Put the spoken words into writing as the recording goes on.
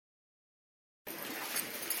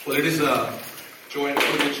Well, it is a joy and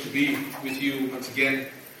privilege to be with you once again.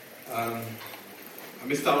 I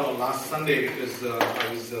missed out on last Sunday because I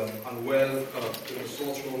was unwell with a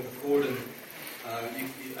sore throat and cold, and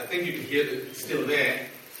I think you can hear that it's still there,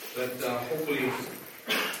 but hopefully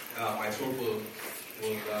my throat will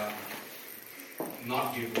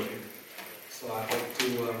not give way. So I hope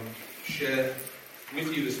to share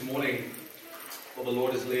with you this morning what the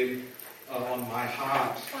Lord has laid on my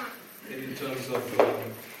heart in terms of the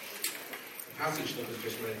passage that was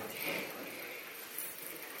just read.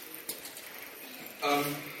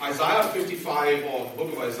 Isaiah 55, or the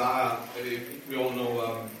book of Isaiah, we all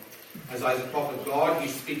know Isaiah is a prophet of God.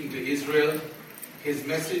 He's speaking to Israel. His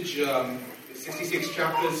message, 66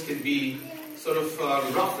 chapters, can be sort of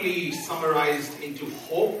roughly summarized into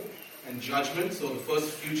hope and judgment. So the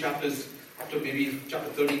first few chapters, up to maybe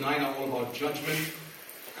chapter 39, are all about judgment.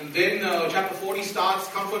 And then chapter 40 starts,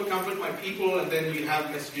 comfort my people, and then we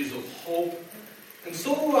have messages of hope. And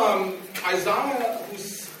so Isaiah,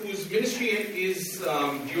 whose ministry is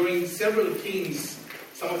during several kings,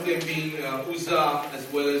 some of them being Uzzah as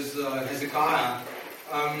well as Hezekiah,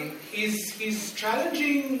 he's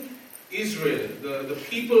challenging Israel, the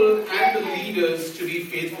people and the leaders, to be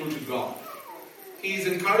faithful to God. He's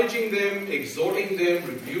encouraging them, exhorting them,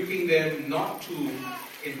 rebuking them not to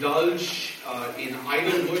indulge in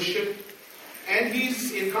idol worship. And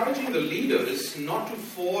he's encouraging the leaders not to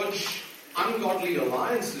forge ungodly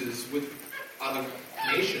alliances with other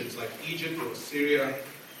nations like Egypt or Syria.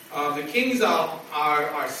 The kings are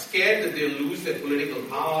scared that they'll lose their political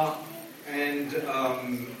power, and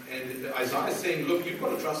Isaiah is saying, look, you've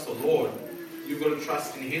got to trust the Lord. You've got to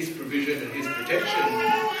trust in His provision and His protection.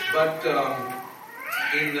 But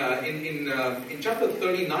in chapter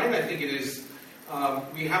 39, I think it is,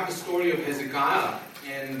 we have the story of Hezekiah,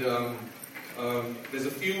 and there's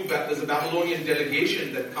a Babylonian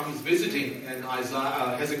delegation that comes visiting, and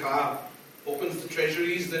Hezekiah opens the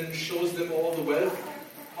treasuries and shows them all the wealth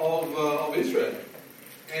of Israel.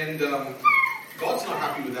 And God's not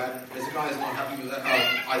happy with that. Hezekiah is not happy with that.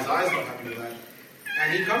 Isaiah is not happy with that.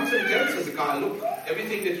 And he comes and tells Hezekiah, look,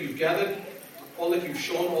 everything that you've gathered, all that you've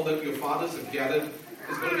shown, all that your fathers have gathered,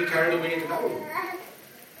 is going to be carried away into Babylon.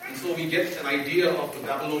 And so we get an idea of the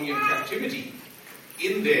Babylonian captivity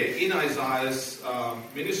in there, in Isaiah's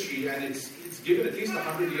ministry, and it's given at least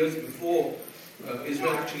 100 years before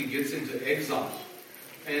Israel actually gets into exile.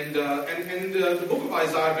 And the book of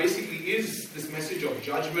Isaiah basically is this message of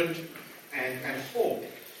judgment and hope.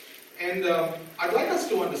 And I'd like us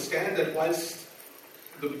to understand that whilst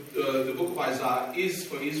the book of Isaiah is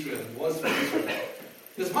for Israel, was for Israel,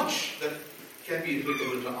 there's much that can be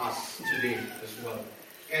applicable to us today as well.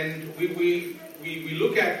 And we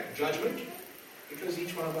look at judgment because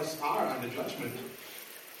each one of us are under judgment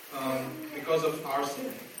because of our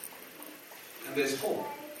sin. And there's hope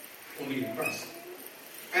only in Christ.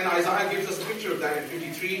 And Isaiah gives us a picture of that in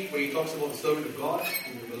 53, where he talks about the servant of God,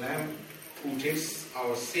 the Lamb, who takes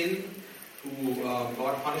our sin, who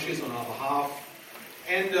God punishes on our behalf.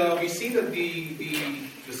 And we see that the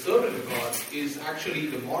servant of God is actually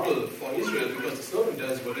the model for Israel, because the servant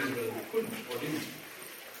does what Israel couldn't or didn't.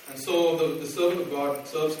 And so the servant of God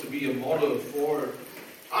serves to be a model for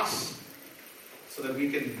us, so that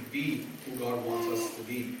we can be who God wants us to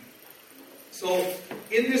be. So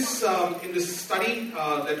in this study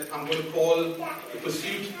that I'm going to call the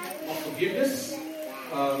pursuit of forgiveness,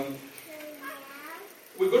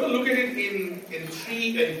 we're going to look at it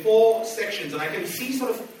in four sections, and I can see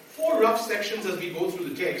sort of four rough sections as we go through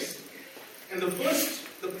the text. And the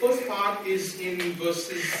first part is in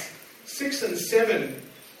verses 6 and 7.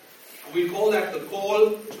 We call that the call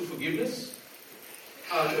to forgiveness,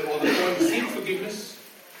 or the call to seek forgiveness.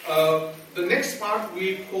 The next part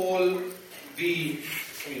we call the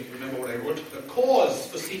cause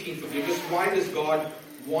for seeking forgiveness. Why does God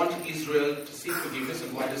want Israel to seek forgiveness,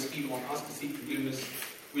 and why does He want us to seek forgiveness?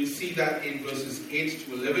 We'll see that in verses 8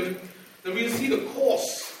 to 11. Then we'll see the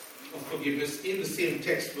course of forgiveness in the same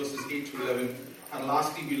text, verses 8 to 11. And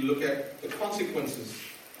lastly, we'll look at the consequences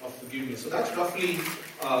of forgiveness. So that's roughly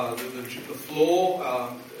the flow,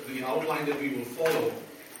 the outline that we will follow.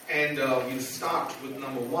 And we'll start with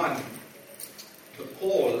number 1, the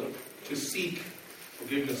call to seek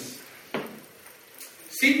forgiveness.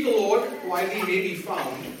 Seek the Lord while He may be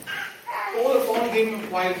found. Call upon Him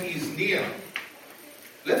while He is near.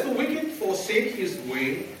 Let the wicked forsake his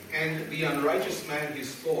way, and the unrighteous man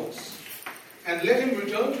his thoughts. And let him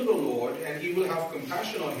return to the Lord, and He will have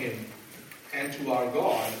compassion on him, and to our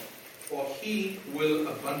God, for He will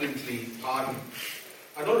abundantly pardon.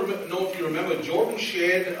 I don't know if you remember, Jordan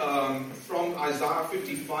shared from Isaiah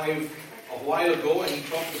 55 a while ago, and he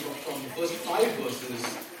talked about from the first 5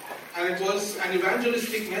 verses. And it was an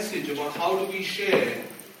evangelistic message about how do we share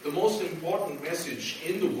the most important message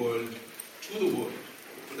in the world to the world.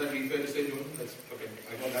 Would that be fair to say, Jordan? That's okay.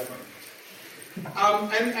 I got that right.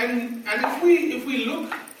 And if we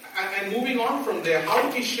look and moving on from there, how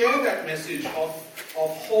do we share that message of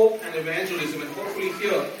hope and evangelism? And hopefully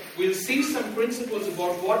here we'll see some principles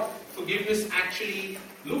about what forgiveness actually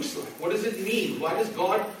looks like. What does it mean? Why does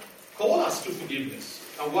God call us to forgiveness?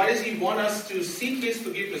 Why does He want us to seek His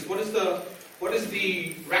forgiveness? What is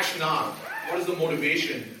the rationale? What is the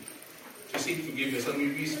motivation to seek forgiveness? And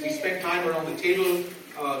we spent time around the table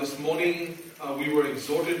this morning. We were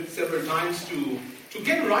exhorted several times to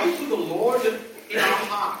get right with the Lord in our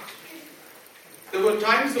heart. There were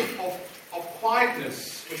times of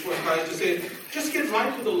quietness, which was trying to say, just get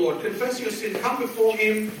right with the Lord. Confess your sin. Come before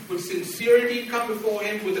Him with sincerity. Come before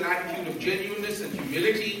Him with an attitude of genuineness and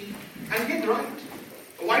humility. And get right.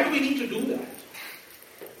 Why do we need to do that?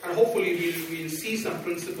 And hopefully we'll see some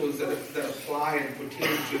principles that apply and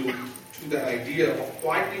pertain to that idea of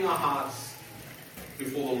quietening our hearts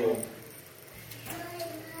before the Lord.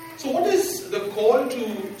 So what does the call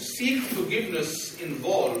to seek forgiveness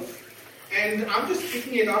involve? And I'm just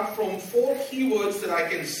picking it up from 4 keywords that I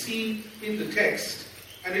can see in the text.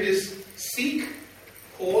 And it is seek,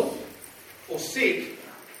 call, forsake,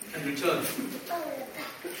 and return.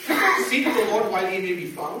 Seek the Lord while He may be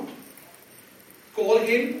found. Call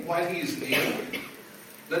Him while He is near.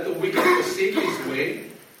 Let the wicked forsake his way,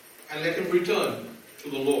 and let him return to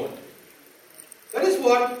the Lord. That is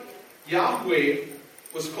what Yahweh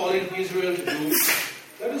was calling Israel to do.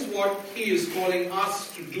 That is what He is calling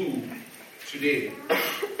us to do today.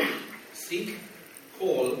 Seek,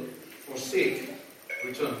 call, forsake,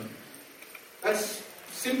 return. That's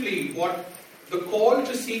simply what the call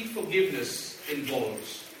to seek forgiveness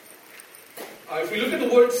involves. If we look at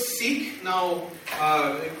the word seek, now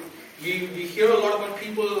we hear a lot about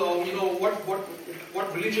people,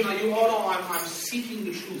 what religion are you? Oh no, I'm seeking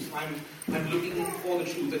the truth. I'm looking for the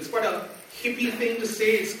truth. It's quite a hippie thing to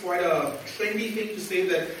say. It's quite a trendy thing to say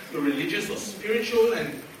that you're religious or spiritual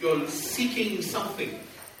and you're seeking something,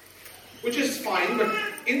 which is fine. But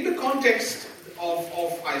in the context of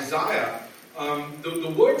Isaiah,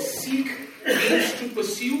 the word seek means to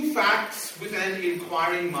pursue facts with an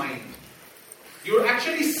inquiring mind. You're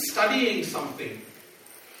actually studying something.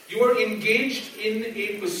 You are engaged in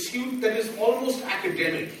a pursuit that is almost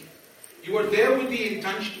academic. You are there with the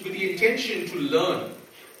intention to learn,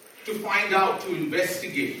 to find out, to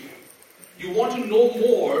investigate. You want to know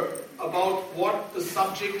more about what the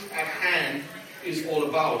subject at hand is all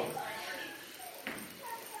about.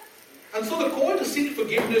 And so the call to seek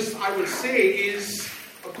forgiveness, I would say, is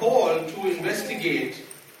a call to investigate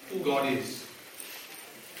who God is.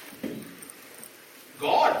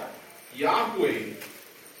 God, Yahweh,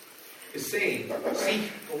 is saying,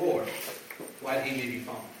 seek the Lord while He may be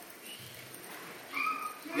found.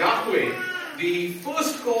 Yahweh, the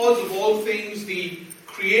first cause of all things, the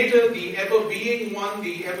Creator, the ever-being one,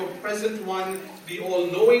 the ever-present one, the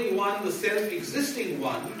all-knowing one, the self-existing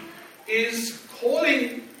one, is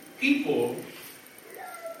calling people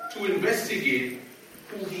to investigate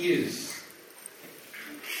who He is.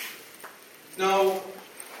 Now,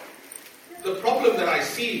 the problem that I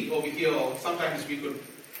see over here, or sometimes we could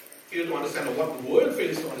fail to understand, or what the world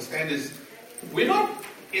fails to understand, is we're not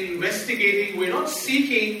investigating, we're not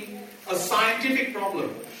seeking a scientific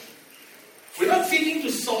problem. We're not seeking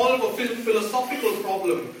to solve a philosophical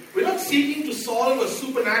problem. We're not seeking to solve a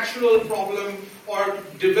supernatural problem or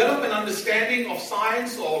develop an understanding of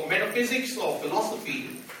science or metaphysics or philosophy.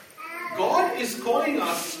 God is calling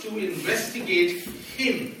us to investigate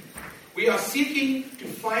Him. We are seeking to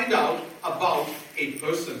find out about a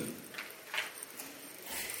person.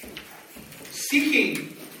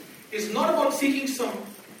 Seeking is not about seeking some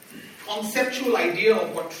conceptual idea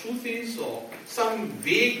of what truth is or some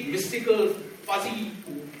vague, mystical, fuzzy,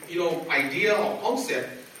 idea or concept.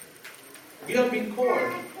 We have been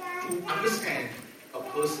called to understand a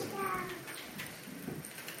person.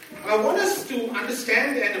 I want us to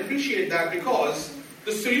understand and appreciate that because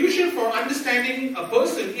the solution for understanding a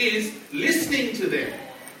person is listening to them,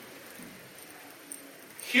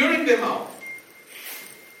 hearing them out,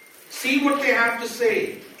 see what they have to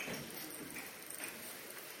say.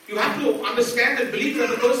 You have to understand and believe that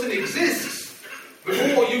the person exists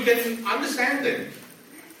before you can understand them.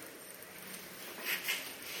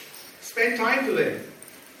 Spend time to them.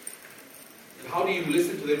 And how do you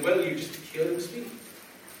listen to them? Well, you just hear them speak.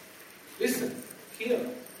 Listen, hear.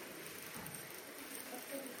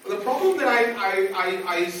 The problem that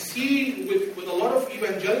I see with a lot of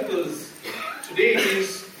evangelicals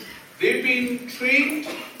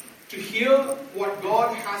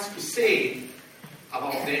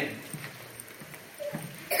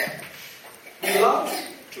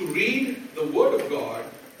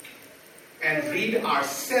and read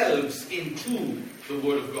ourselves into the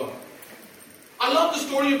Word of God. I love the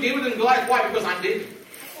story of David and Goliath. Why? Because I'm David.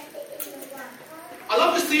 I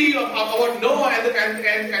love to see about Noah and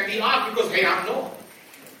the ark because, hey, I'm Noah.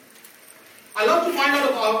 I love to find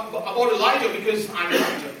out about Elijah because I'm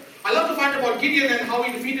Elijah. I love to find out about Gideon and how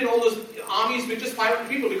he defeated all those armies with just 500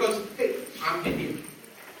 people because, hey, I'm Gideon.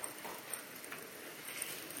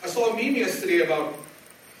 I saw a meme yesterday about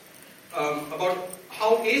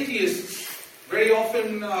how atheists very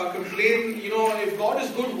often complain, if God is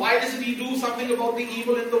good, why doesn't He do something about the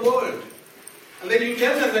evil in the world? And then you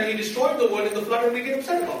tell them that He destroyed the world in the flood and they get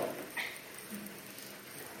upset about it.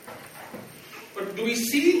 But do we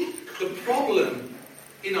see the problem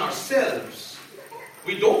in ourselves?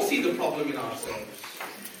 We don't see the problem in ourselves.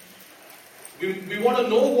 We want to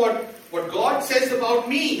know what God says about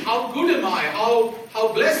me. How good am I?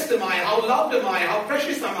 How blessed am I? How loved am I? How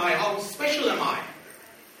precious am I? How special am I?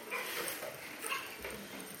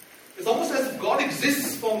 It's almost as if God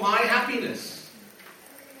exists for my happiness.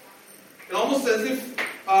 It's almost as if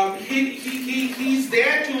He's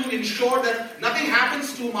there to ensure that nothing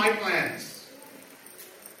happens to my plans.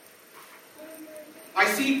 I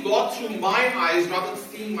see God through my eyes rather than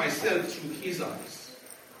seeing myself through His eyes.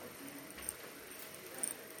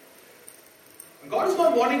 And God is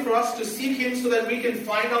not wanting for us to seek Him so that we can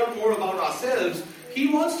find out more about ourselves. He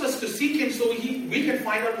wants us to seek Him so we can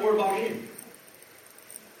find out more about Him.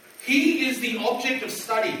 He is the object of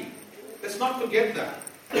study. Let's not forget that.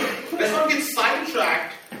 Let's not get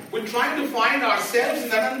sidetracked with trying to find ourselves in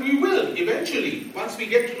that, and we will eventually. Once we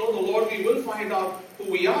get to know the Lord, we will find out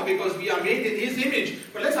who we are because we are made in His image.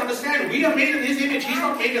 But let's understand, we are made in His image. He's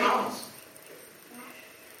not made in ours.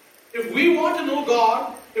 If we want to know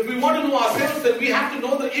God, if we want to know ourselves, then we have to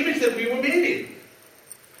know the image that we were made in.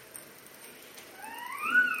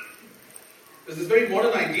 There's this very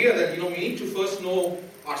modern idea that, we need to first know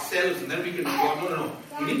ourselves and then we can know God. No.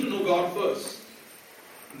 We need to know God first.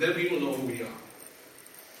 And then we will know who we are.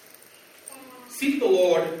 Seek the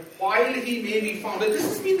Lord while He may be found. Does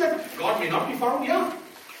this mean that God may not be found? Yeah.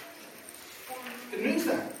 It means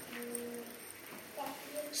that.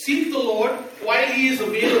 Seek the Lord while He is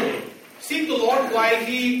available. Seek the Lord while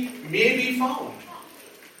He may be found.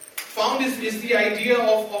 Found is the idea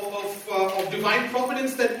of divine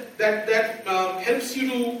providence that helps you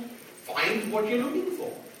to find what you're looking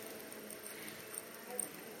for.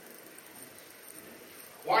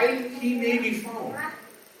 While He may be found.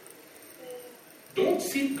 Don't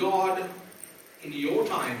seek God in your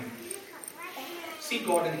time. Seek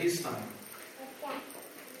God in His time.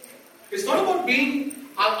 It's not about being,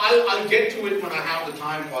 I'll get to it when I have the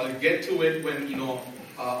time, or I'll get to it when,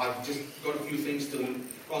 I've just got a few things to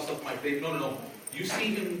cross off my plate. No. You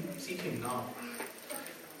seek Him now.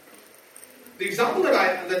 The example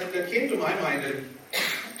that came to my mind,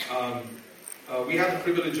 and we had the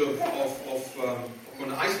privilege of going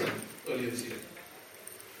to Iceland earlier this year.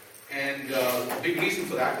 And the big reason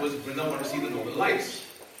for that was Brenda wanted to see the Northern Lights.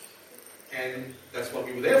 And that's what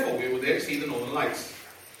we were there for. We were there to see the Northern Lights.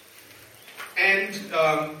 And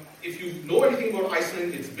if you know anything about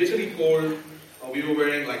Iceland, it's bitterly cold. We were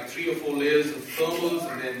wearing like 3 or 4 layers of thermals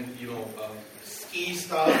and then, ski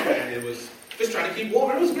stuff. And it was just trying to keep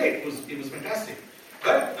warm. It was great. It was fantastic.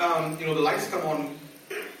 But, the lights come on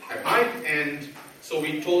at night. And so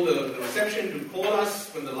we told the reception to call us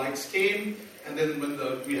when the lights came. And then when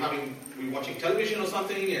we're watching television or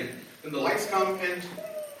something, and then the lights come, and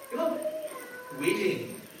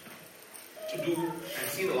waiting to do and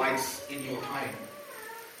see the lights in your time.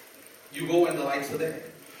 You go when the lights are there.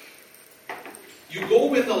 You go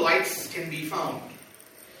when the lights can be found.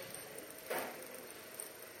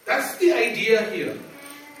 That's the idea here.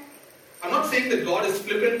 I'm not saying that God is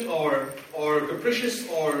flippant or capricious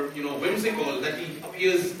or whimsical, that He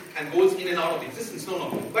appears and goes in and out of existence.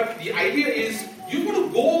 No. But the idea is you've got to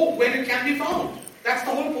go when it can be found. That's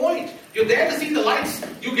the whole point. You're there to see the lights.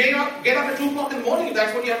 You get up at 2 o'clock in the morning if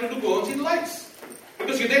that's what you have to do. Go and see the lights.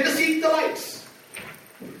 Because you're there to seek the lights.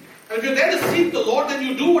 And if you're there to seek the Lord, then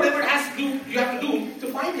you do whatever you have to do to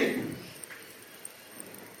find Him.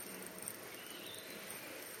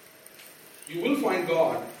 You will find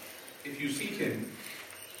God if you seek Him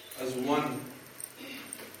as one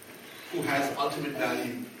who has ultimate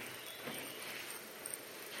value.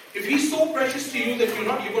 If He's so precious to you that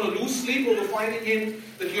you're going to lose sleep over finding Him,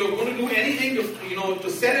 that you're going to do anything to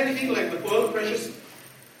sell anything like the pearl of precious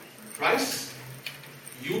price,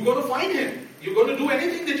 you're going to find Him. You're going to do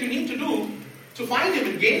anything that you need to do to find Him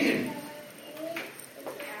and gain Him.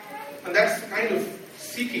 And that's the kind of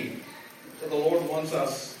seeking that the Lord wants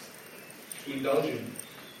us to indulge in.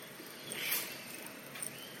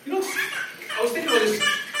 was thinking about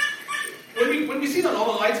this. When we see the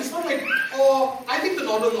northern lights, it's not like, oh, I think the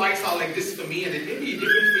northern lights are like this for me and it may be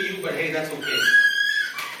different for you, but hey, that's okay.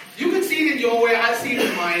 You can see it in your way, I see it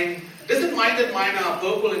in mine. Doesn't mind that mine are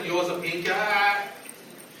purple and yours are pink. I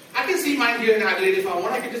can see mine here in Adelaide if I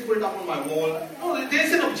want. I can just put it up on my wall. No,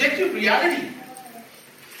 there's an objective reality.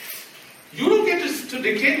 You don't get to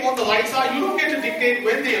dictate what the lights are. You don't get to dictate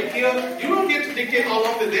when they appear. You don't get to dictate how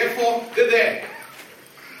long they're there for. They're there.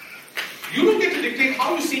 You don't get to dictate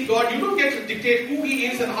how you see God. You don't get to dictate who He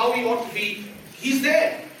is and how He ought to be. He's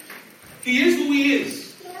there. He is who He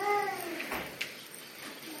is.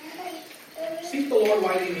 Seek the Lord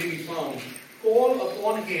while He may be found. Call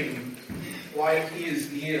upon Him while He is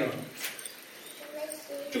near.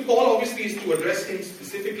 To call obviously is to address Him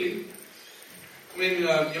specifically. I mean,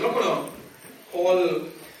 you're not going to call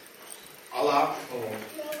Allah or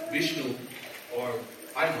Vishnu or,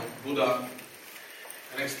 I don't know, Buddha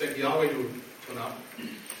and expect Yahweh to turn up.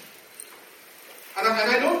 And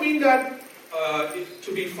I don't mean that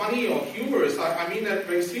to be funny or humorous. I mean that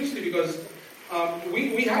very seriously because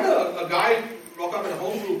we had a guy rock up at a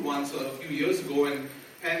home group once a few years ago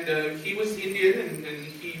and he was Indian and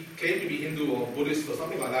he claimed to be Hindu or Buddhist or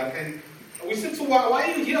something like that. And we said, so why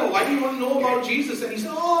are you here? Why do you want to know about Jesus? And he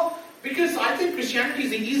said, oh, because I think Christianity is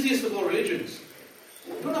the easiest of all religions.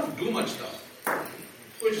 You don't have to do much stuff.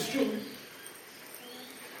 Which is true.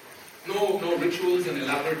 No rituals and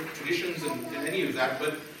elaborate traditions and any of that.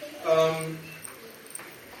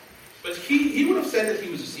 But he would have said that he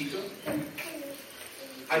was a seeker.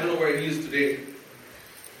 I don't know where he is today.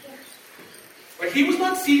 But he was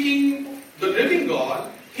not seeking the living God.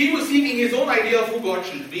 He was seeking his own idea of who God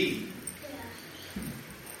should be.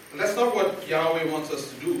 And that's not what Yahweh wants us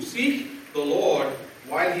to do. Seek the Lord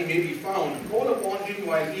while He may be found. Call upon Him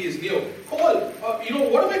while He is near. Call.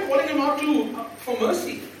 What am I calling Him out to? For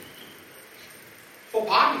mercy. For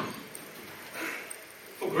pardon.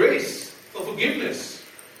 For grace. For forgiveness.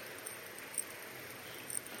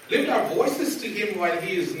 Lift our voices to Him while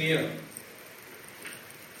He is near.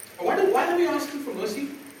 Why are we asking for mercy?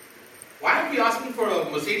 Why aren't we asking for a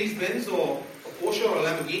Mercedes-Benz or a Porsche or a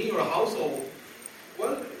Lamborghini or a house or...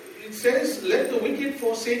 Well, it says, let the wicked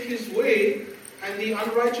forsake his way and the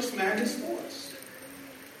unrighteous man his thoughts.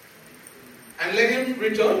 And let him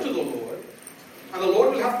return to the Lord. And the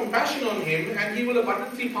Lord will have compassion on him and He will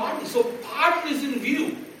abundantly pardon. So pardon is in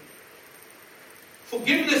view.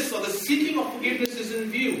 Forgiveness or the seeking of forgiveness is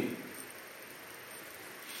in view.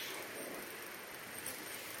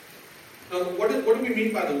 Now, what do we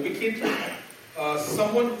mean by the wicked?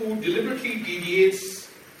 Someone who deliberately deviates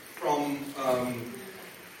from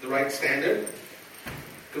the right standard.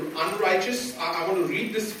 The unrighteous. I want to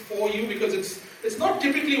read this for you because it's not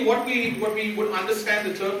typically what we would understand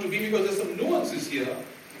the term to be because there's some nuances here.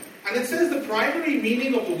 And it says the primary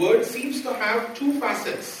meaning of the word seems to have two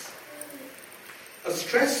facets. A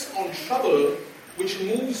stress on trouble which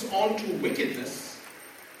moves on to wickedness,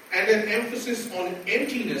 and an emphasis on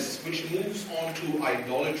emptiness which moves on to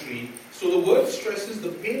idolatry. So the word stresses the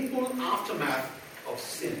painful aftermath of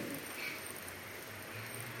sin.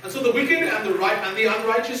 And so the wicked and the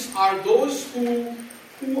unrighteous are those who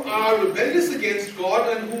are rebellious against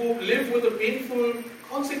God and who live with the painful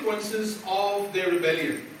consequences of their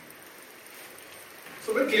rebellion.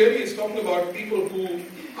 So very clearly it's talking about people who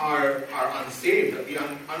are unsaved, the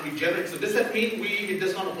unregenerate. So does that mean it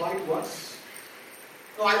does not apply to us?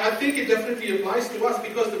 No, I think it definitely applies to us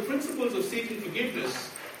because the principles of seeking forgiveness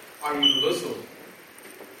are universal.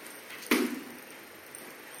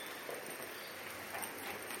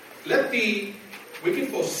 Let the wicked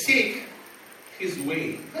forsake his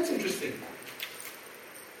way. That's interesting.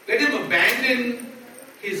 Let him abandon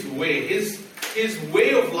his way, his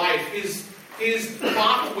way of life, his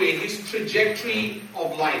pathway, his trajectory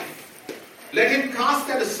of life. Let him cast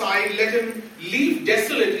that aside. Let him leave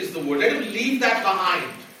desolate is the word. Let him leave that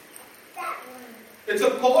behind. It's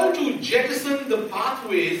a call to jettison the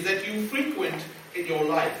pathways that you frequent in your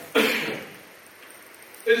life.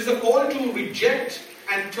 It is a call to reject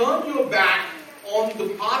and turn your back on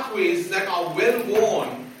the pathways that are well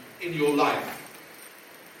worn in your life.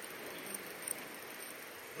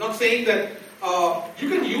 Not saying that you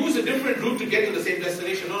can use a different route to get to the same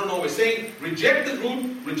destination. No. We're saying reject the route,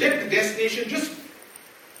 reject the destination, just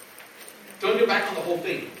turn your back on the whole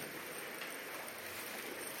thing.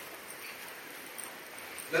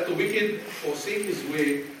 Let the wicked forsake his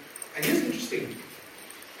way. And here's interesting.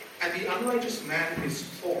 And the unrighteous man, his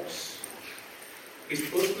thoughts, his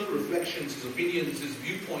personal reflections, his opinions, his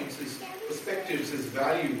viewpoints, his perspectives, his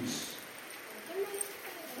values.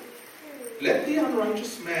 Let the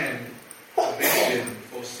unrighteous man abandon,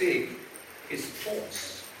 forsake his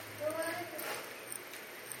thoughts.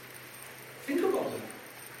 Think about it.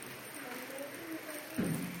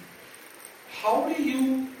 How do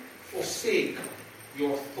you forsake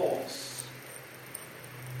your thoughts?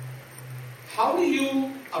 How do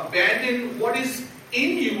you abandon what is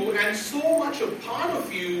in you and so much a part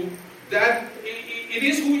of you that it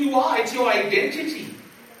is who you are, it's your identity?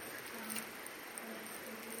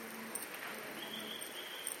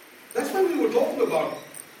 That's why we were talking about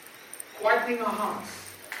quietening our hearts,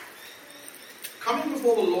 coming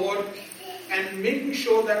before the Lord and making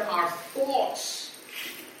sure that our thoughts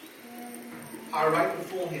are right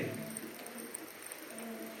before Him.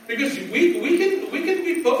 Because we can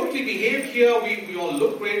be perfectly behaved here, we all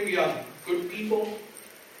look great, we are good people.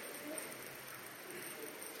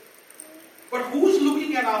 But who's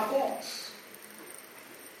looking at our thoughts?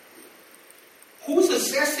 Who's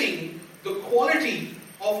assessing the quality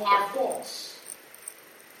of our thoughts?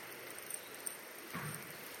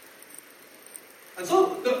 And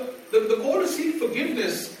so the call to seek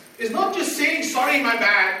forgiveness is not just saying, sorry, my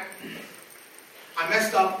bad, I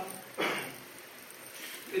messed up.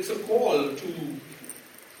 It's a call to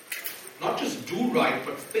not just do right,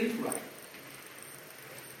 but think right.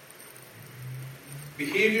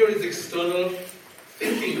 Behavior is external,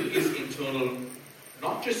 thinking is internal.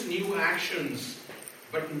 Not just new actions,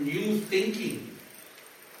 but new thinking.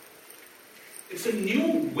 It's a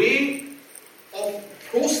new way of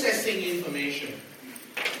processing information.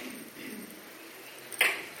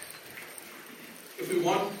 If we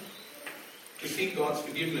want to seek God's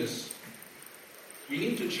forgiveness, we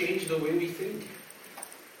need to change the way we think.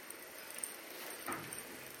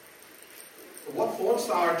 What thoughts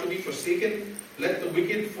are to be forsaken? Let the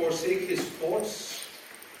wicked forsake his thoughts.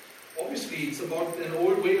 Obviously, it's about an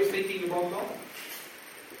old way of thinking about God.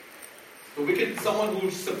 The wicked, someone who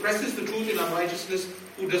suppresses the truth in unrighteousness,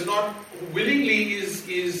 who willingly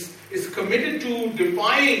is committed to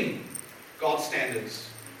defying God's standards.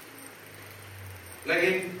 Let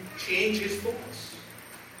him change his thoughts.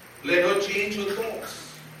 Let her change her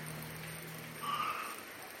thoughts.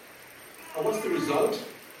 Now what's the result?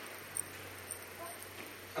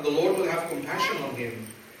 And the Lord will have compassion on him.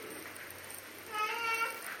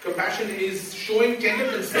 Compassion is showing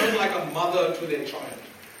tender concern like a mother to their child.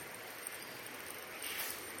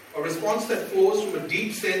 A response that flows from a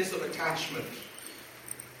deep sense of attachment.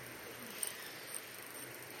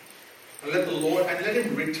 And let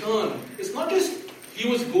him return. It's not just he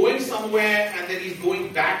was going somewhere and then he's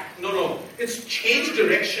going back. No. It's change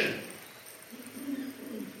direction.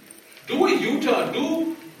 Do a U-turn.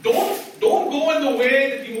 Don't go in the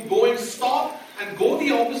way that you were going. Stop and go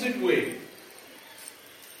the opposite way.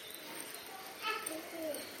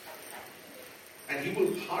 And he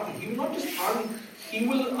will pardon. He will not just pardon, he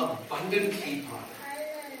will abundantly pardon.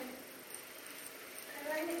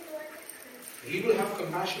 He will have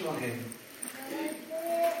compassion on him.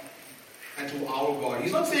 And to our God.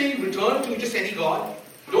 He's not saying return to just any God.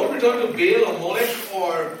 Don't return to Baal or Molech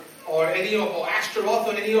or Ashtaroth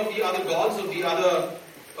or any of the other gods of the other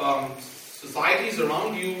societies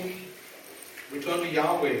around you. Return to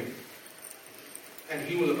Yahweh, and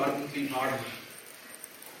He will abundantly pardon.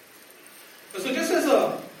 So, just as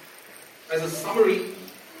a summary,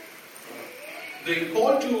 the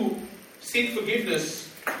call to seek forgiveness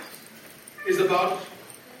is about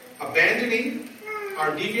abandoning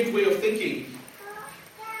our deviant way of thinking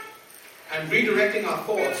and redirecting our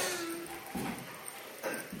thoughts,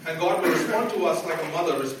 and God will respond to us like a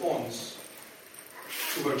mother responds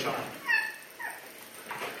to her child.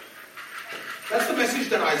 That's the message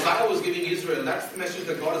that Isaiah was giving Israel. That's the message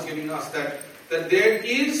that God is giving us, that there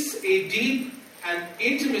is a deep and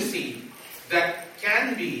intimacy that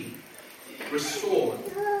can be restored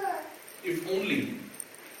if only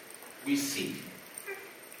we seek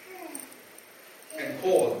and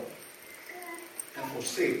call and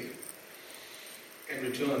forsake and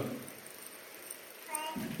return.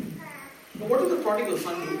 Now, what did the prodigal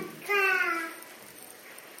son do?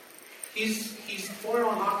 He's fallen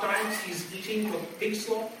on hard times. He's eating pig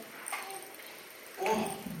slop.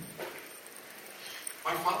 Oh,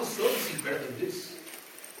 my father's service is better than this.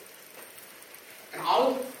 And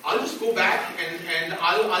I'll just go back and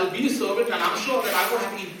I'll be a servant, and I'm sure that I won't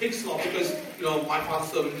have to eat pig slop because my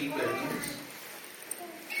father's servant eat better than this.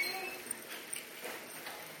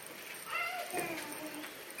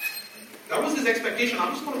 That was his expectation.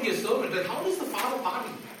 I'm just going to be a servant. And how does the father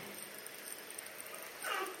pardon?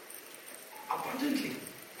 Abundantly.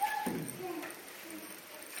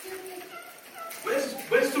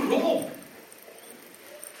 Where's the robe?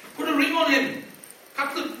 Put a ring on him.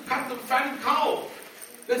 Cut the fattened cow.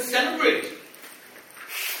 Let's celebrate.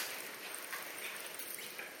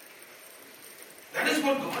 is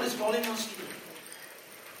what God is calling us to.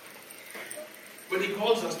 When He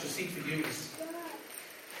calls us to seek forgiveness.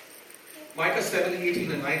 Micah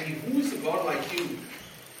 7:18 and 19. Who is a God like you,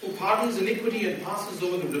 who pardons iniquity and passes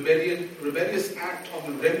over the rebellious act of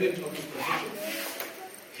the remnant of His possession?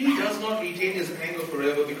 He does not retain His anger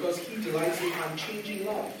forever, because He delights in unchanging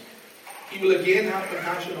love. He will again have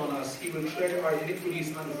compassion on us. He will tread our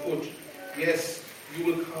iniquities underfoot. Yes, you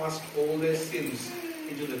will cast all their sins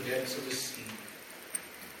into the depths of the sea.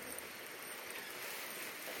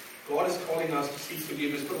 God is calling us to seek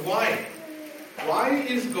forgiveness. But why? Why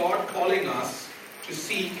is God calling us to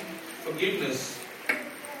seek forgiveness?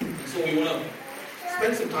 And so we want to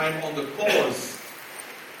spend some time on the cause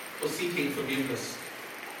for seeking forgiveness.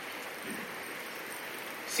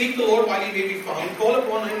 Seek the Lord while He may be found. Call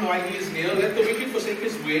upon Him while He is near. Let the wicked forsake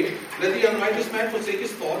his way. Let the unrighteous man forsake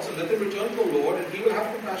his thoughts. And let them return to the Lord. And He will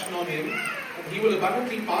have compassion on him. And He will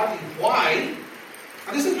abundantly pardon. Why?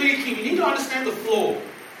 And this is very key. We need to understand the flow.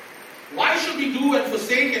 Why should we do and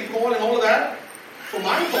forsake and call and all of that? For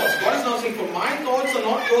my thoughts. God is now saying, for my thoughts are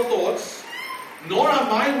not your thoughts, nor are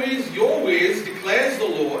my ways your ways, declares the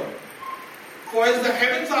Lord. For as the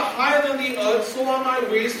heavens are higher than the earth, so are my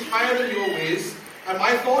ways higher than your ways, and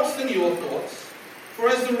my thoughts than your thoughts. For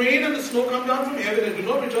as the rain and the snow come down from heaven and do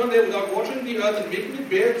not return there without watering the earth and making it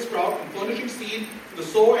bear its sprout and furnishing seed to the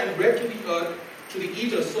sower and bread to the earth, to the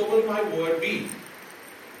eater, so will my word be.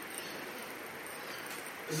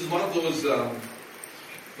 This is one of those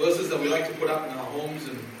verses that we like to put up in our homes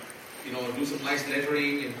and, do some nice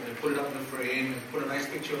lettering and put it up in a frame and put a nice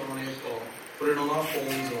picture on it, or put it on our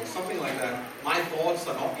phones or something like that. My thoughts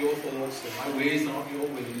are not your thoughts, and my ways are not your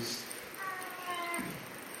ways.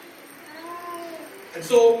 And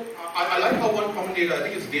so, I like how one commentator, I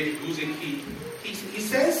think it's David Guzik, he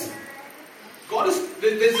says,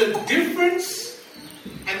 there's a difference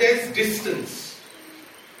and there's distance.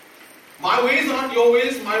 My ways are not your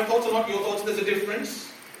ways, my thoughts are not your thoughts, there's a difference.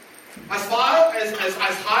 As far as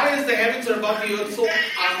high as the heavens are above the earth, so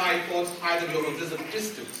are my thoughts higher than your thoughts. There's a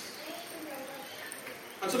distance.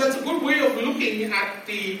 And so that's a good way of looking at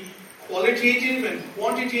the qualitative and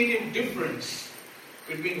quantitative difference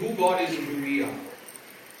between who God is and who we are.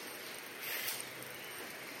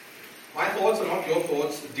 My thoughts are not your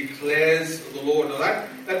thoughts, declares the Lord. Now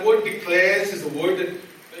that word declares is a word that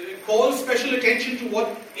calls special attention to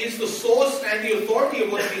what is the source and the authority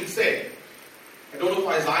of what's being said. I don't know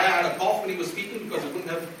if Isaiah had a cough when he was speaking, because he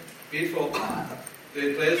wouldn't have made for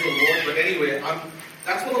declares the Lord. But anyway,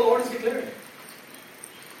 that's what the Lord is declaring.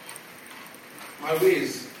 My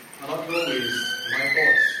ways are not your ways. My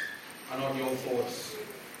thoughts are not your thoughts.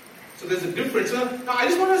 So there's a difference. Now I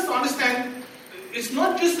just want us to understand, it's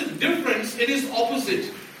not just a difference, it is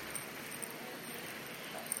opposite.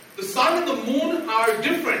 The sun and the moon are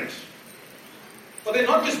different. But they're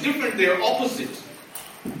not just different, they're opposite.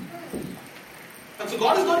 And so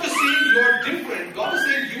God is not just saying you're different. God is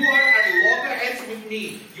saying you are at loggerheads with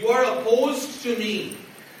me. You are opposed to me.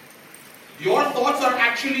 Your thoughts are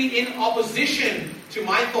actually in opposition to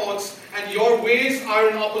my thoughts, and your ways are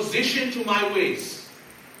in opposition to my ways.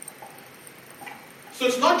 So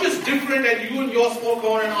it's not just different and you and your small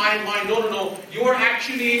corner and I and mine. No. You are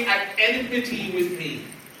actually at enmity with me.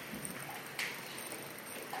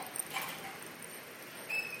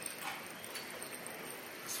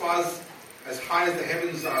 As high as the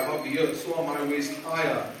heavens are above the earth, so are my ways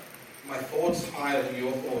higher, my thoughts higher than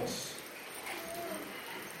your thoughts.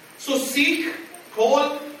 So seek,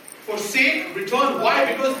 call, forsake, return.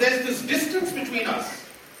 Why? Because there's this distance between us.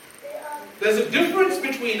 There's a difference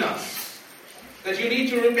between us that you need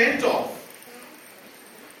to repent of.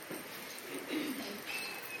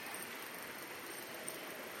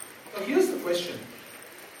 Now here's the question.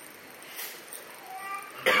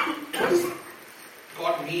 What does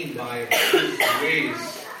God mean by His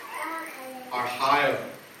ways are higher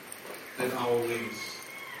than our ways?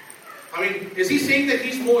 I mean, is He saying that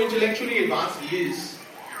He's more intellectually advanced? He is.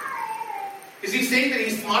 Is He saying that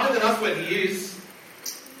He's smarter than us? Well, He is.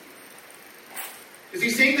 Is He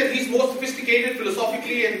saying that He's more sophisticated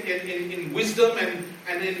philosophically and in wisdom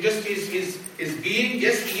and in just His being?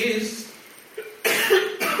 Yes, He is.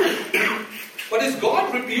 But is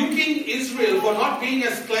God rebuking Israel for not being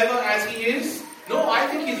as clever as He is? No, I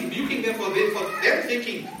think He's rebuking them for them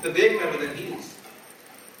thinking that they're clever than He is.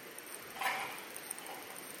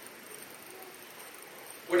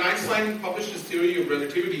 When Einstein published his theory of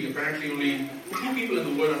relativity, apparently only 2 people in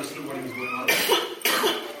the world understood what he was going on.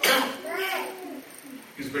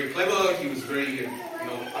 He was very clever, he was very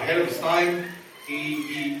ahead of his time,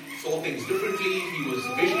 he saw things differently, he was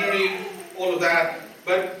a visionary, all of that.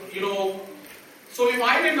 But, So if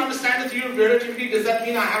I didn't understand the theory of relativity, does that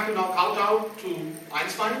mean I have to now kowtow to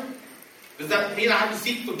Einstein? Does that mean I have to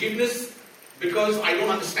seek forgiveness because I don't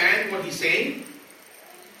understand what he's saying?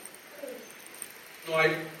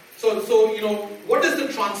 Right? So, what does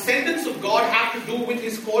the transcendence of God have to do with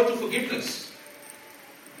his call to forgiveness?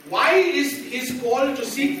 Why is his call to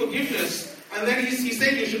seek forgiveness, and then he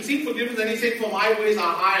said you should seek forgiveness, and he said, for my ways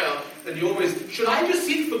are higher than your ways. Should I just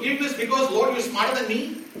seek forgiveness because, Lord, you're smarter than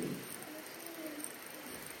me?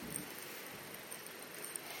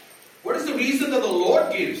 What is the reason that the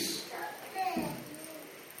Lord gives?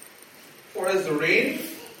 For as the rain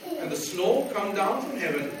and the snow come down from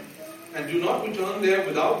heaven, and do not return there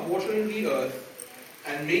without watering the earth,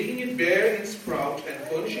 and making it bear and sprout, and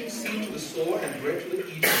furnishing seed to the sower and bread to the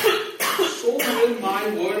eater, so will my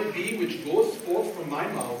word be which goes forth from my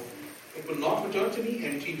mouth. It will not return to me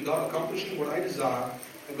empty, without accomplishing what I desire,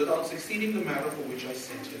 and without succeeding the matter for which I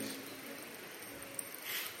sent it.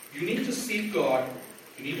 You need to seek God.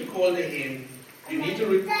 You need to call to him. You need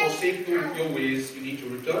to forsake your ways. You need to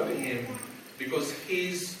return to him, because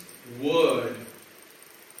his word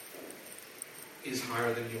is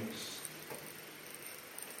higher than yours.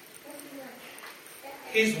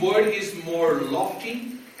 His word is more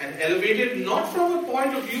lofty and elevated, not from a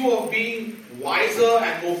point of view of being wiser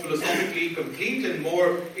and more philosophically complete and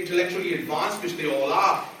more intellectually advanced, which they all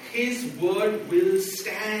are. His word will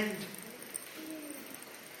stand.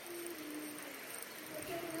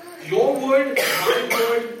 Your word, my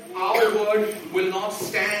word, our word will not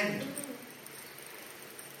stand.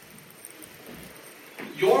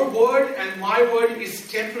 Your word and my word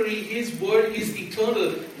is temporary. His word is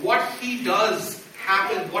eternal. What he does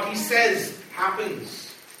happens. What he says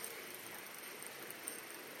happens.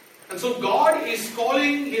 And so God is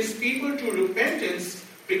calling his people to repentance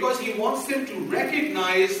because he wants them to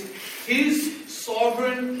recognize his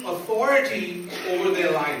sovereign authority over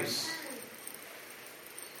their lives.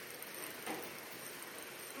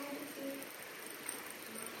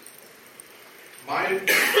 My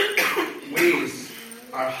ways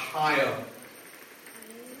are higher,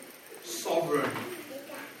 sovereign,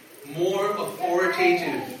 more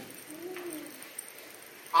authoritative.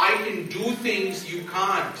 I can do things you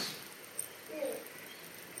can't.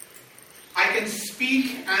 I can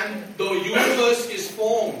speak and the universe is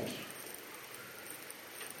formed.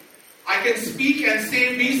 I can speak and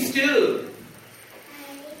say, be still,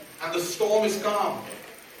 and the storm is calm.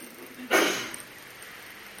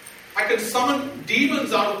 I can summon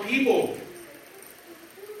demons out of people.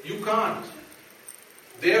 You can't.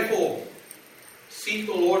 Therefore, seek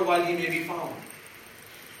the Lord while he may be found.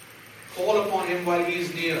 Call upon him while he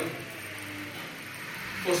is near.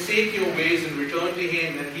 Forsake your ways and return to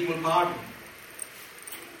him, and he will pardon.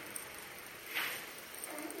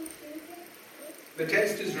 The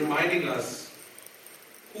text is reminding us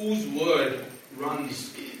whose word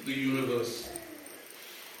runs the universe.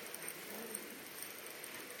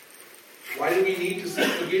 Why do we need to seek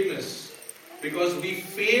forgiveness? Because we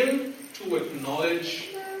fail to acknowledge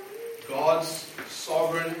God's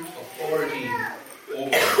sovereign authority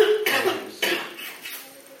over our lives.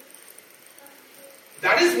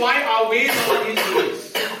 That is why our ways are not his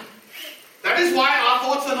ways. That is why our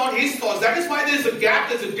thoughts are not his thoughts. That is why there is a gap,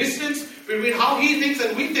 there is a distance between how he thinks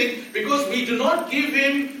and we think, because we do not give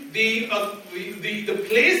him the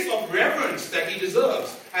place of reverence that he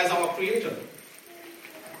deserves as our Creator.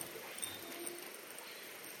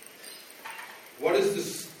 What is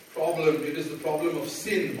this problem? It is the problem of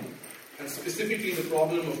sin, and specifically the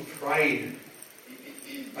problem of pride.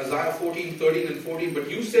 Isaiah 14:13 and 14. But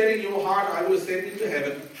you said in your heart, I will ascend into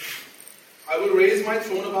heaven. I will raise my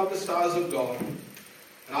throne above the stars of God.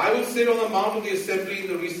 And I will sit on the mount of the assembly in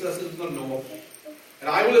the recesses of the north. And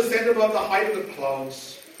I will ascend above the height of the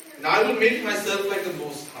clouds. And I will make myself like the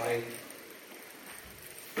Most High.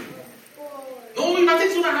 No,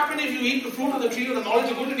 nothing's going to happen if you eat the fruit of the tree of the knowledge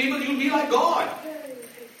of good and evil. You'll be like God.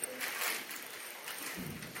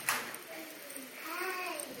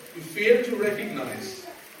 You fail to recognize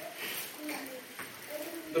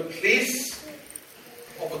the place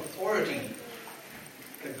of authority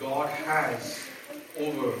that God has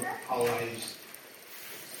over our lives.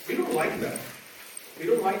 We don't like that. We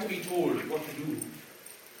don't like to be told what to do.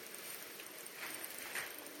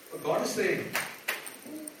 But God is saying,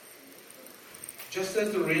 just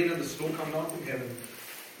as the rain and the snow come down from heaven,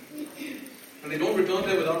 and they don't return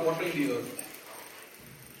there without watering the earth,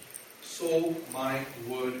 so my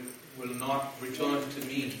word will not return to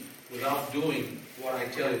me without doing what I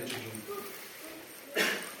tell it to do.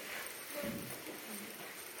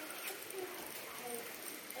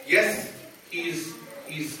 Yes, He's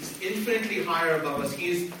infinitely infinitely higher above us. He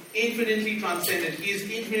is infinitely transcendent. He is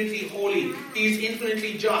infinitely holy. He is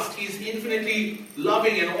infinitely just. He is infinitely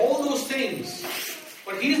loving and all those things.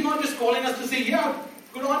 But He is not just calling us to say, yeah,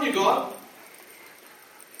 good on you, God.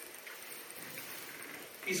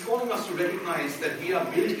 He's calling us to recognize that we are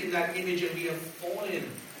built in that image and we have fallen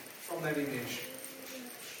from that image.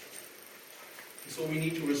 So we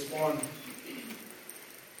need to respond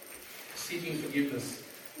seeking forgiveness.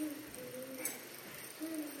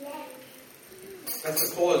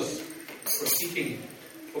 That's the cause for seeking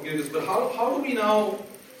forgiveness. But how do we now,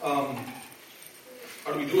 how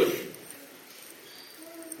do we do it?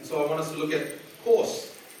 And so I want us to look at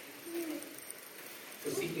cause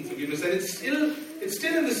for seeking forgiveness. And it's still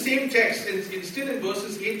in the same text. It's still in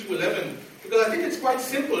verses 8 to 11. Because I think it's quite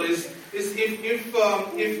simple. If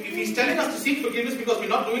He's telling us to seek forgiveness because we're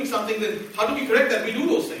not doing something, then how do we correct that? We do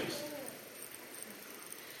those things.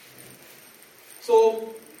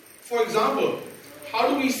 So, for example, how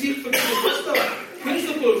do we seek forgiveness? What's the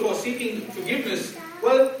principle for seeking forgiveness?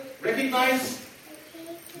 Well, recognize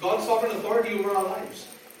God's sovereign authority over our lives.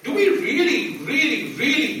 Do we really, really,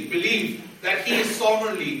 really believe that He is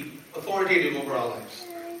sovereignly authoritative over our lives?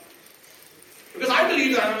 Because I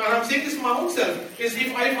believe that, and I'm saying this for my own self, is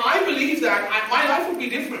if I believe that, my life would be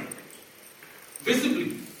different.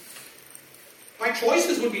 Visibly. My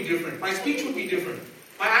choices would be different. My speech would be different.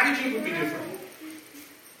 My attitude would be different.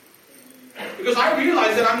 Because I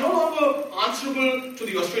realize that I'm no longer answerable to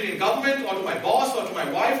the Australian government or to my boss or to my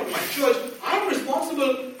wife or to my church. I'm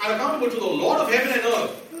responsible and accountable to the Lord of heaven and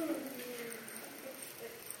earth.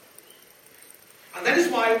 And that is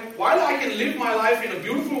why, while I can live my life in a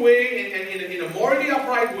beautiful way, in a morally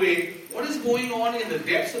upright way, what is going on in the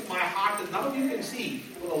depths of my heart that none of you can see,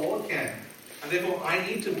 but the Lord can. And therefore, I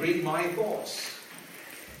need to bring my thoughts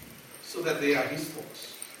so that they are His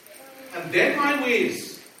thoughts. And then my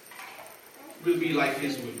ways will be like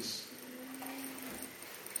His ways.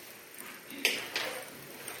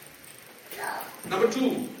 Number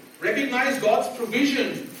 2, recognize God's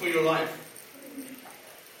provision for your life.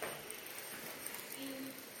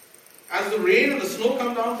 As the rain and the snow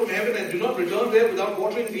come down from heaven and do not return there without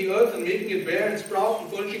watering the earth and making it bear and sprout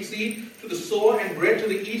and furnishing seed to the sower and bread to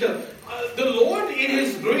the eater, the Lord in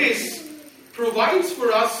His grace provides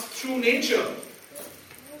for us through nature.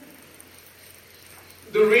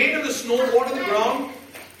 The rain and the snow water the ground,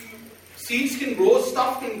 seeds can grow,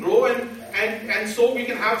 stuff can grow, and so we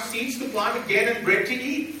can have seeds to plant again and bread to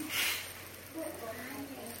eat.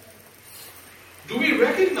 Do we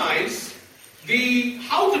recognize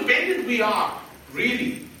how dependent we are,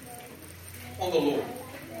 really, on the Lord?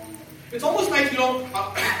 It's almost like,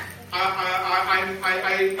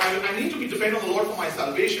 I need to be dependent on the Lord for my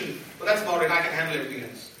salvation, but that's about it. I can handle everything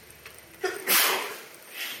else.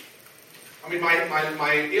 I mean,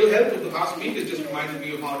 my ill health of the past week has just reminded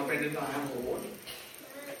me of how dependent I am on the Lord.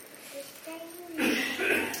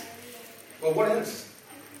 Well, what else?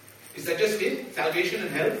 Is that just it? Salvation and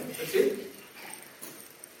health? That's it?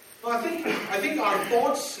 No, I think our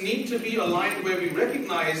thoughts need to be aligned where we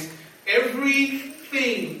recognize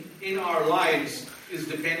everything in our lives is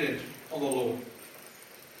dependent on the Lord.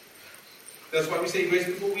 That's why we say grace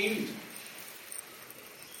before we eat.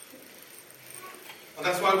 And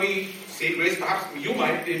that's why we say grace, perhaps you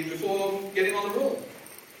might, before getting on the road.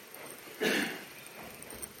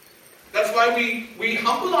 That's why we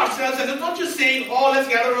humble ourselves, and it's not just saying, oh, let's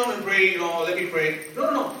gather around and pray, let me pray.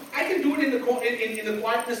 No. I can do it in the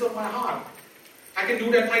quietness of my heart. I can do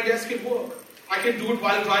it at my desk at work. I can do it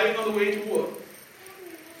while driving on the way to work.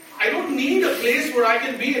 I don't need a place where I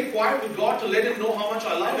can be quiet with God to let Him know how much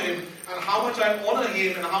I love Him and how much I honor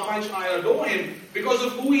Him and how much I adore Him because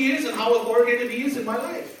of who He is and how authoritative He is in my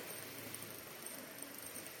life.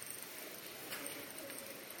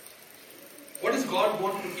 What does God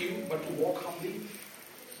want from you but to walk humbly?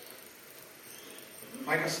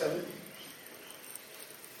 Micah 7.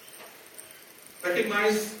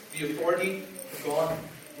 Recognize the authority of God.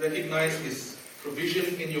 Recognize His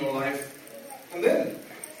provision in your life. And then,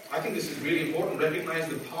 I think this is really important, recognize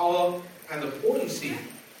the power and the potency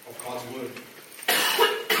of God's Word.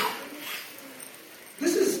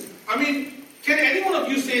 Can any one of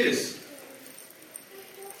you say this?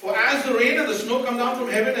 For as the rain and the snow come down from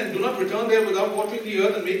heaven and do not return there without watering the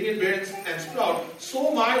earth and making it bear and sprout,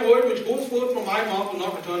 so my word which goes forth from my mouth will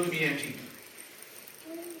not return to me empty.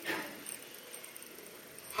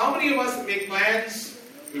 How many of us make plans?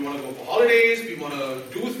 We want to go for holidays, we want to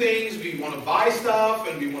do things, we want to buy stuff,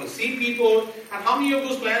 and we want to see people. And how many of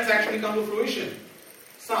those plans actually come to fruition?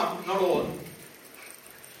 Some, not all.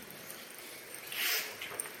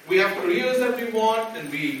 We have careers that we want, and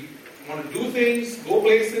we want to do things, go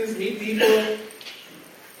places, meet people.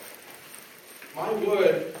 My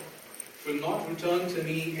word will not return to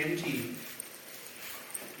me empty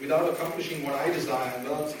without accomplishing what I desire and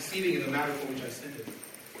without succeeding in the matter for which I sent it.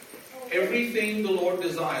 Everything the Lord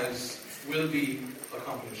desires will be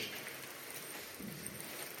accomplished.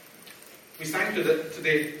 We sang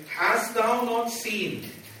today, hast thou not seen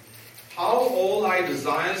how all thy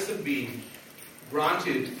desires have been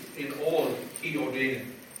granted in all he ordained?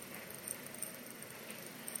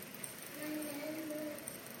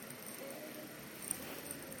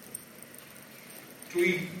 Do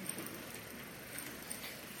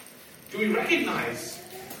we recognize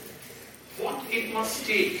what it must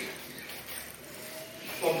take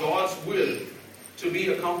for God's will to be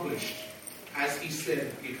accomplished as He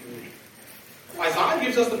said it would? Isaiah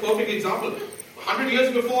gives us the perfect example. 100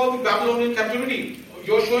 years before the Babylonian captivity,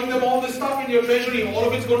 you're showing them all this stuff in your treasury, all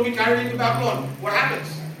of it's going to be carried into Babylon. What happens?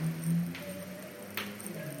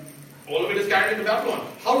 All of it is carried into Babylon.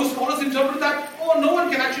 How do scholars interpret that? Oh, no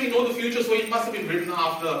one can actually know the future, so it must have been written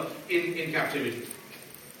after in captivity.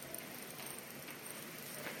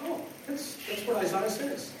 No, that's what Isaiah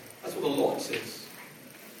says. That's what the Lord says.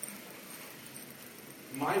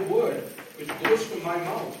 My word, which goes from my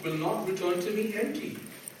mouth, will not return to me empty.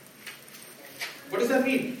 What does that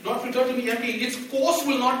mean? Not return to me empty. Its course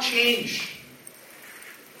will not change.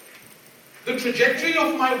 The trajectory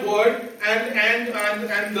of my word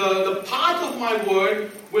and the path of my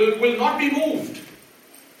word will not be moved.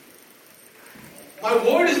 My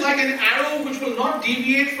word is like an arrow which will not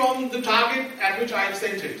deviate from the target at which I have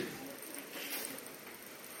sent it.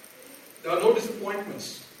 There are no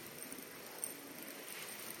disappointments.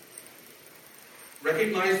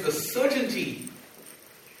 Recognize the certainty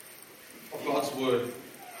of God's word.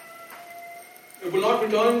 It will not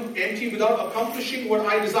return empty without accomplishing what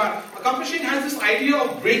I desire. Accomplishing has this idea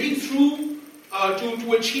of breaking through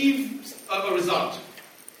to achieve a result.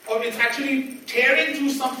 Or it's actually tearing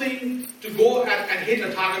through something to go and hit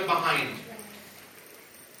a target behind.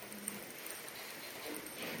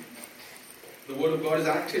 The word of God is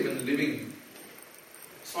active and living.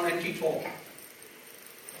 It's not empty talk.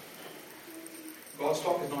 God's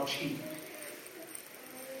talk is not cheap.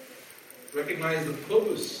 Recognize the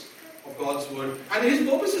purpose of God's word. And His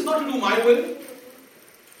purpose is not to do my will.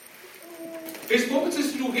 His purpose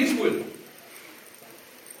is to do His will.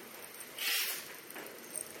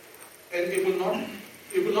 And it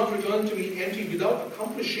will not return to me empty without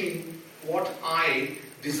accomplishing what I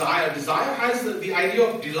desire. Desire has the idea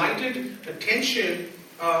of delighted attention,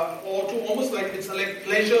 or to almost like it's like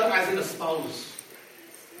pleasure as in a spouse.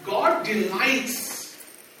 God delights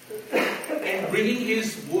in bringing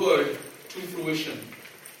His word to fruition.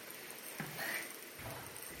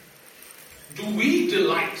 Do we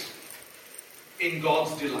delight in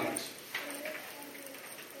God's delight?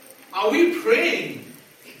 Are we praying,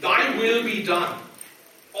 Thy will be done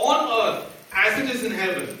on earth as it is in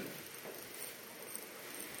heaven?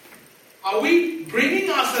 Are we bringing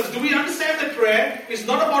ourselves? Do we understand that prayer is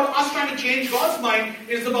not about us trying to change God's mind?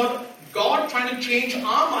 It is about God trying to change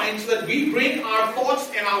our minds so that we bring our thoughts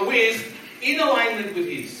and our ways in alignment with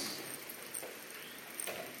His.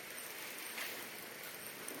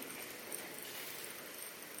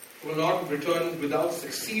 Will not return without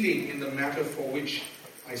succeeding in the matter for which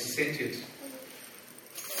I sent it.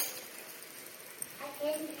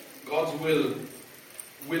 God's will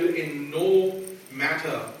in no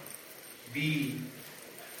matter be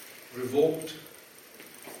revoked,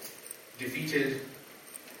 defeated,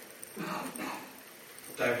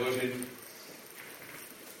 diverted.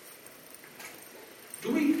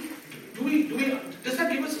 Does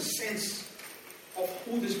that give us a sense of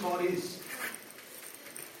who this God is?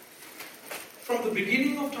 From the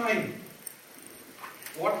beginning of time,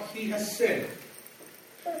 what He has said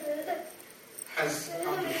has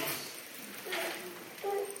come to pass.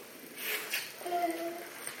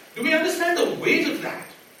 Do we understand the weight of that?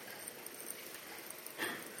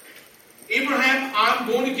 Abraham, I'm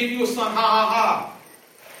going to give you a son, ha ha ha.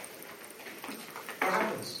 What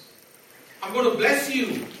happens? I'm going to bless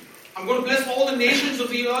you. I'm going to bless all the nations of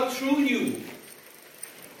the earth through you.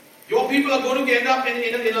 Your people are going to end up in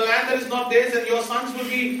a land that is not theirs, and your sons will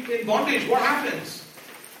be in bondage. What happens?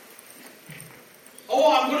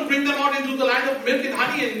 Oh, I'm going to bring them out into the land of milk and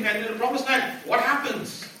honey and the promised land. What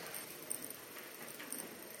happens?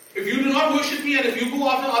 If you do not worship me and if you go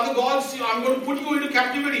after other gods, I'm going to put you into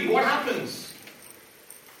captivity. What happens?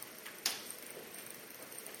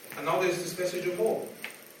 And now there's this message of hope.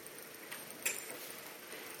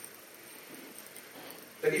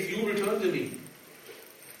 That if you return to me,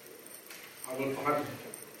 I will pardon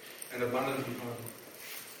and abundantly pardon.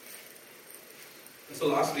 And so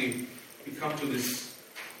lastly, we come to this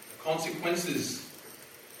consequences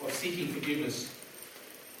of seeking forgiveness.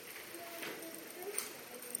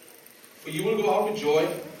 For you will go out with joy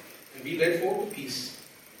and be led forth with peace.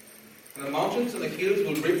 And the mountains and the hills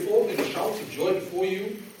will break forth into shouts of joy before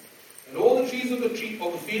you, and all the trees of the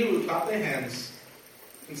field will clap their hands.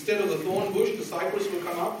 Instead of the thorn bush, the cypress will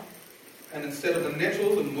come up, and instead of the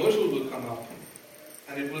nettle, the myrtle will come up.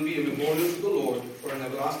 And it will be a memorial to the Lord for an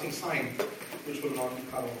everlasting sign which will not be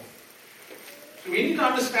cut off. So we need to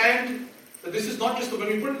understand that this is not just when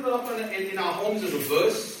we put it up in our homes as a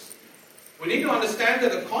verse. We need to understand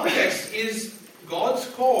that the context is God's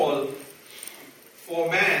call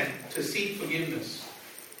for man to seek forgiveness.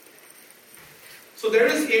 So there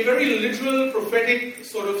is a very literal prophetic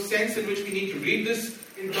sort of sense in which we need to read this,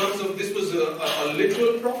 in terms of this was a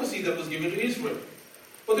literal prophecy that was given to Israel.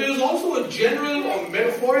 But there is also a general or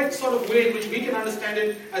metaphoric sort of way in which we can understand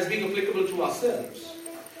it as being applicable to ourselves.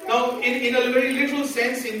 Now, in a very literal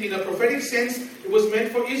sense, in a prophetic sense, it was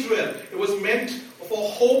meant for Israel. It was meant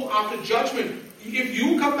for hope after judgment. If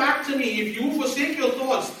you come back to me, if you forsake your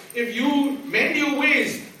thoughts, if you mend your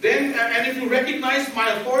ways, then, and if you recognize my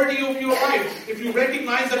authority over your life, if you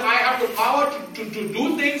recognize that I have the power to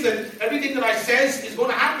do things and everything that I says is going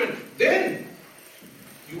to happen, then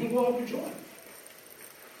you will go out with joy.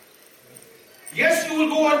 Yes, you will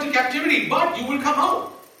go into captivity, but you will come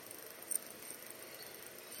out.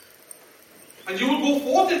 And you will go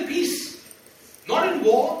forth in peace, not in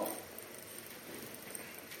war.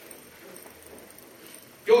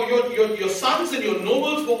 Your sons and your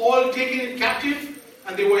nobles were all taken captive,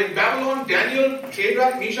 and they were in Babylon. Daniel,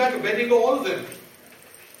 Shadrach, Meshach, Abednego, all of them.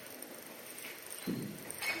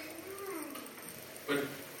 But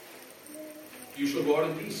you shall go out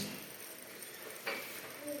in peace.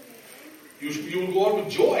 You will go out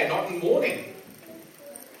with joy, not in mourning.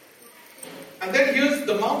 And then here's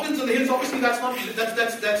the mountains and the hills. Obviously,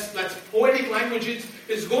 that's poetic language.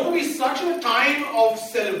 It's going to be such a time of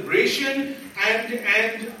celebration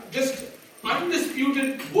and just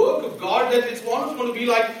undisputed work of God that it's almost going to be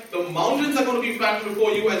like the mountains are going to be flattened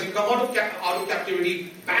before you as you come out of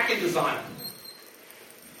captivity back into Zion.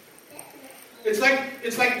 It's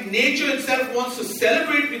like nature itself wants to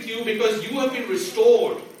celebrate with you because you have been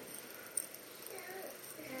restored.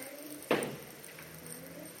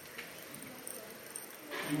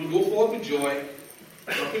 You will go forth with joy,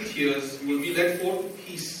 not with tears. You will be led forth with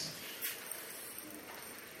peace.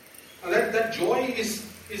 And that joy is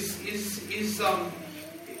it's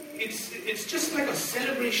just like a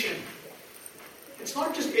celebration. It's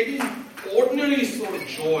not just any ordinary sort of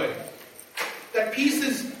joy. That peace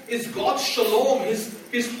is God's shalom,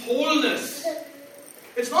 His wholeness.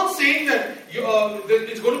 It's not saying that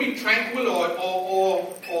it's going to be tranquil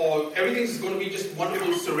or everything's going to be just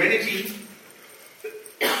wonderful serenity.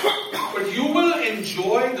 But you will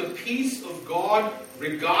enjoy the peace of God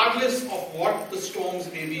regardless of what the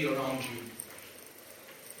storms may be around you.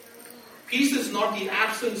 Peace is not the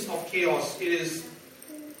absence of chaos. It is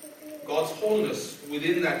God's wholeness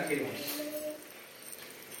within that chaos.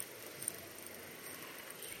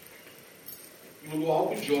 You will go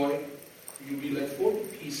out with joy. You will be led forth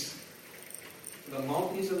with peace. The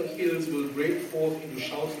mountains and the hills will break forth into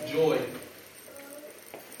shouts of joy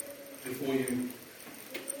before you.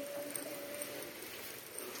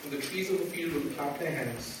 And the trees of the field will clap their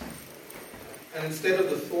hands. And instead of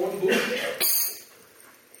the thorn bush,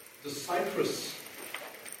 the cypress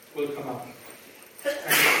will come up. And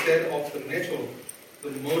instead of the nettle, the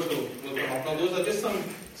myrtle will come up. Now those are just some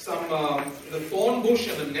the thorn bush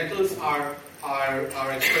and the nettles are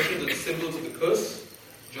expressions and symbols of the curse,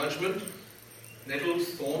 judgment,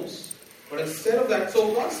 nettles, thorns. But instead of that,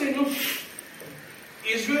 so God said, look,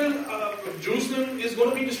 Israel, Jerusalem is going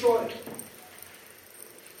to be destroyed.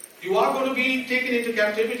 You are going to be taken into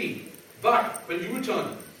captivity. But when you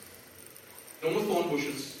return, no more thorn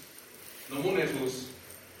bushes, no more nettles.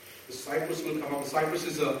 The cypress will come up. The cypress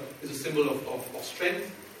is a symbol of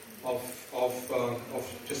strength, of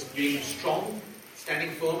just being strong,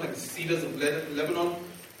 standing firm like the cedars of Lebanon.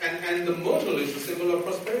 And the myrtle is a symbol of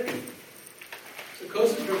prosperity. The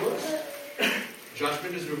curse is reversed.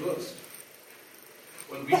 Judgment is reversed.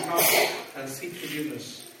 When we come and seek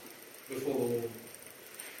forgiveness before the Lord.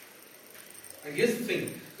 And here's the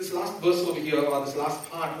thing, this last verse over here, or this last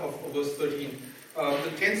part of verse 13,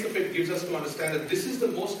 the tense of it gives us to understand that this is the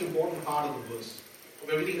most important part of the verse, of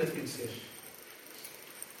everything that's been said.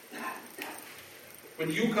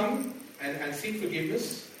 When you come and seek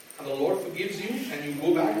forgiveness, and the Lord forgives you, and you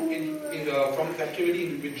go back from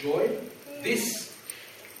captivity with joy, this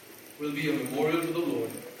will be a memorial to the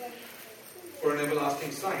Lord for an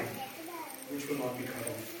everlasting sign which will not be cut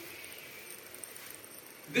off.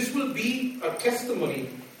 This will be a testimony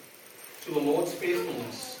to the Lord's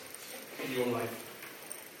faithfulness in your life.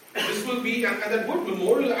 This will be, and that word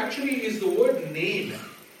memorial actually is the word name.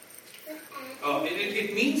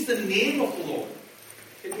 It means the name of the Lord.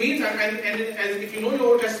 It means, and if you know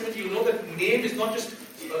your Old Testament, you know that name is not just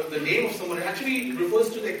the name of someone. It actually refers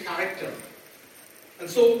to their character. And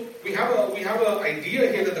so we have an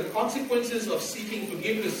idea here that the consequences of seeking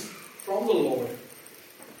forgiveness from the Lord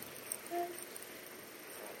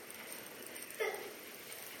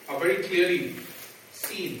are very clearly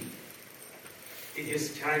seen in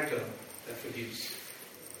His character that forgives.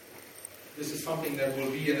 This is something that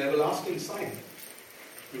will be an everlasting sign,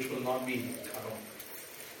 which will not be cut off.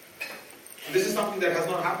 This is something that has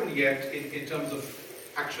not happened yet in terms of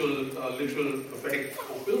actual, literal, prophetic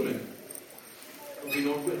fulfillment. But we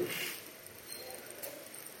know it will.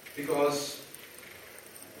 Because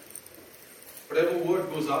whatever word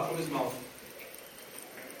goes out from His mouth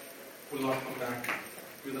will not come back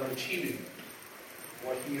without achieving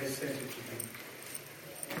what He has sent it to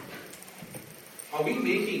do. Are we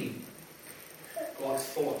making God's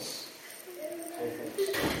thoughts our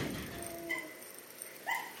thoughts?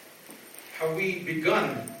 Have we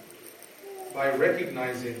begun by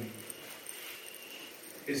recognizing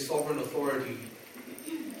His sovereign authority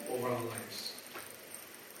over our lives?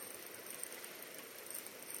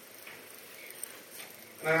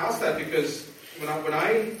 And I ask that because when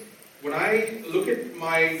I look at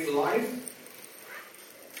my life,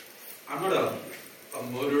 I'm not a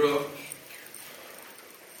murderer.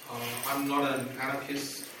 I'm not an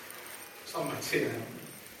anarchist. Some might say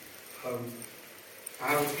I am. I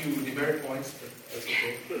have a few demerit points, but that's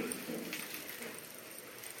okay.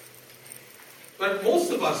 But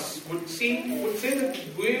most of us would say that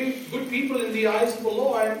we're good people in the eyes of the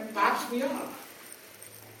Lord, and perhaps we are.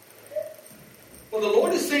 But the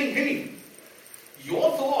Lord is saying, hey,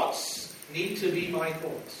 your thoughts need to be my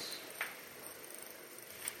thoughts.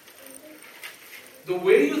 The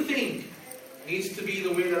way you think needs to be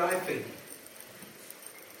the way that I think.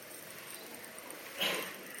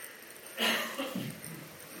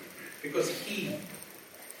 Because He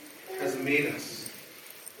has made us,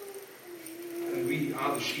 and we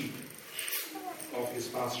are the sheep of His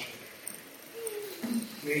pasture.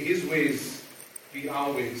 May His ways be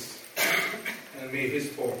our ways, and may His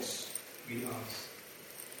thoughts be ours.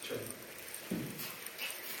 Children.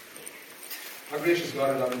 Our gracious God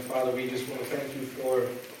and loving Father, we just want to thank You for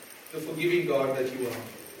the forgiving God that You are.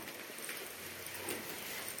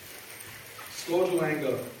 Slow to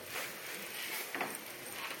anger,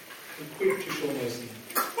 and quick to show mercy.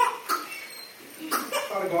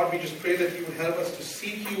 Father God, we just pray that You would help us to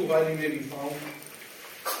seek You while You may be found,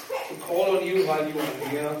 to call on You while You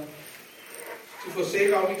are near, to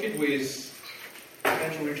forsake our wicked ways,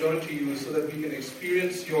 and to return to You so that we can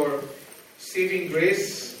experience Your saving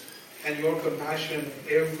grace and Your compassion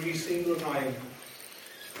every single time.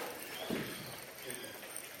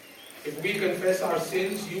 If we confess our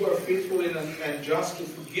sins, You are faithful and just to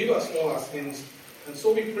forgive us all our sins. And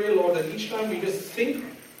so we pray, Lord, that each time we just think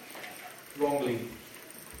wrongly,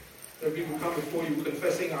 that we will come before You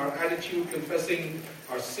confessing our attitude, confessing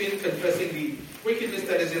our sin, confessing the wickedness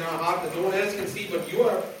that is in our heart that no one else can see, but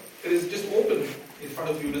it is just open in front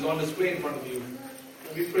of You, it is on display in front of You.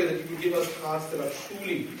 And we pray that You would give us hearts that are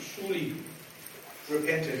truly, truly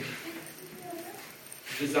repentant,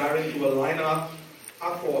 desiring to align our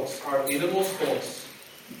thoughts, our innermost thoughts,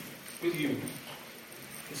 with You.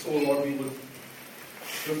 And so, Lord, we would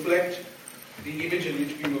reflect the image in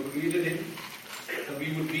which we were created in, and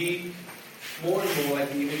we would be more and more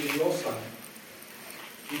like the image of Your Son.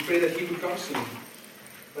 We pray that He would come soon,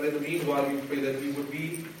 but in the meanwhile we pray that we would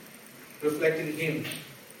be reflecting Him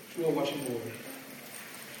to a watching world.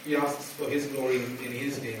 We ask for His glory in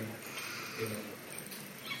His name. Amen.